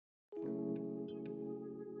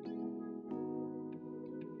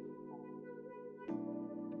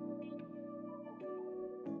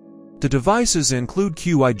The devices include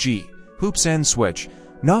QIG, hoops and switch.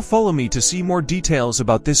 Now follow me to see more details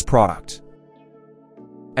about this product.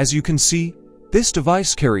 As you can see, this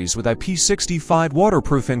device carries with IP65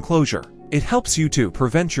 waterproof enclosure. It helps you to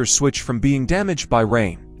prevent your switch from being damaged by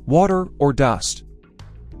rain, water, or dust.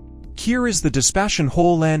 Here is the dispatch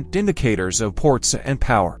hole and indicators of ports and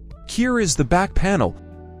power. Here is the back panel,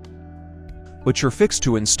 which are fixed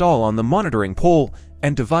to install on the monitoring pole,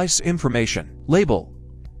 and device information label.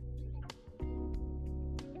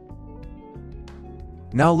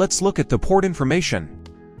 Now let's look at the port information.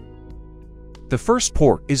 The first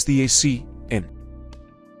port is the AC in.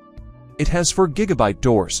 It has 4 GB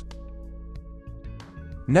doors.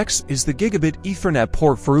 Next is the Gigabit Ethernet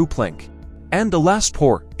port for uplink. And the last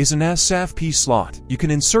port is an SFP slot. You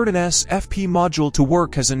can insert an SFP module to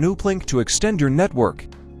work as an uplink to extend your network.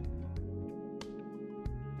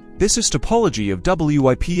 This is topology of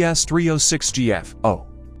WIPS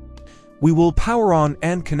 306GFO. We will power on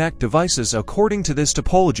and connect devices according to this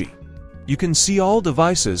topology. You can see all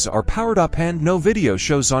devices are powered up and no video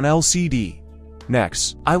shows on LCD.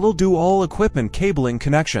 Next, I will do all equipment cabling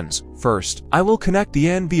connections. First, I will connect the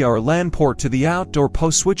NBR LAN port to the outdoor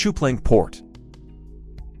PoE SWITCH uplink port.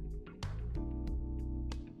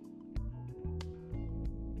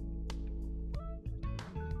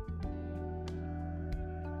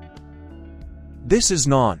 This is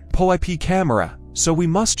non-PoE IP camera, so we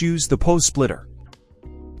must use the PoE splitter.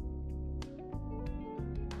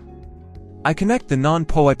 I connect the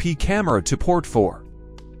non-PoE IP camera to port 4.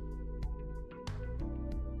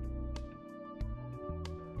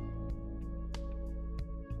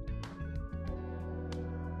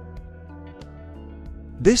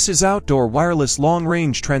 This is outdoor wireless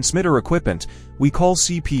long-range transmitter equipment we call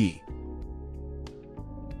CPE.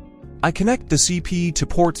 I connect the CPE to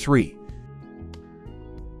port 3.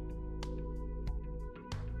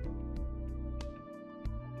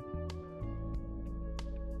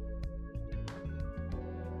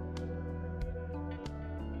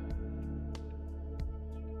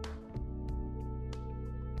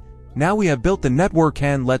 Now we have built the network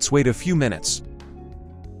and let's wait a few minutes.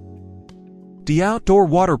 The outdoor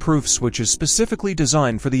waterproof switch is specifically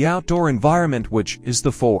designed for the outdoor environment, which is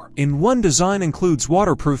the 4-in-1 design, includes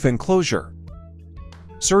waterproof enclosure,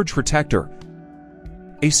 surge protector,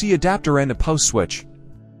 AC adapter and a PoE switch.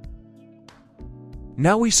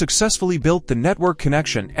 Now we successfully built the network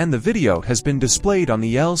connection and the video has been displayed on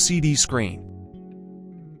the LCD screen.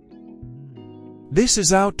 This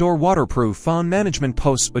is outdoor waterproof phone management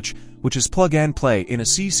PoE switch, which is plug and play in a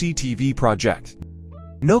CCTV project.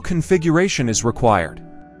 No configuration is required.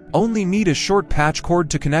 Only need a short patch cord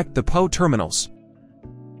to connect the PoE terminals.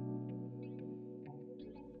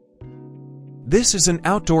 This is an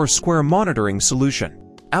outdoor square monitoring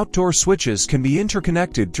solution. Outdoor switches can be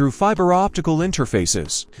interconnected through fiber optical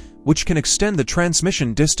interfaces, which can extend the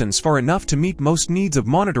transmission distance far enough to meet most needs of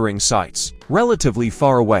monitoring sites relatively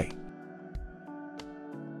far away.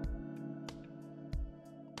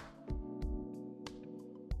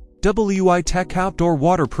 Wi-Tek outdoor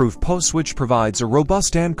waterproof PoE switch provides a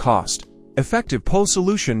robust and cost-effective PoE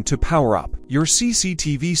solution to power up your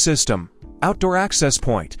CCTV system, outdoor access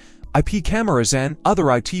point, IP cameras and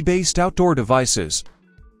other IT-based outdoor devices.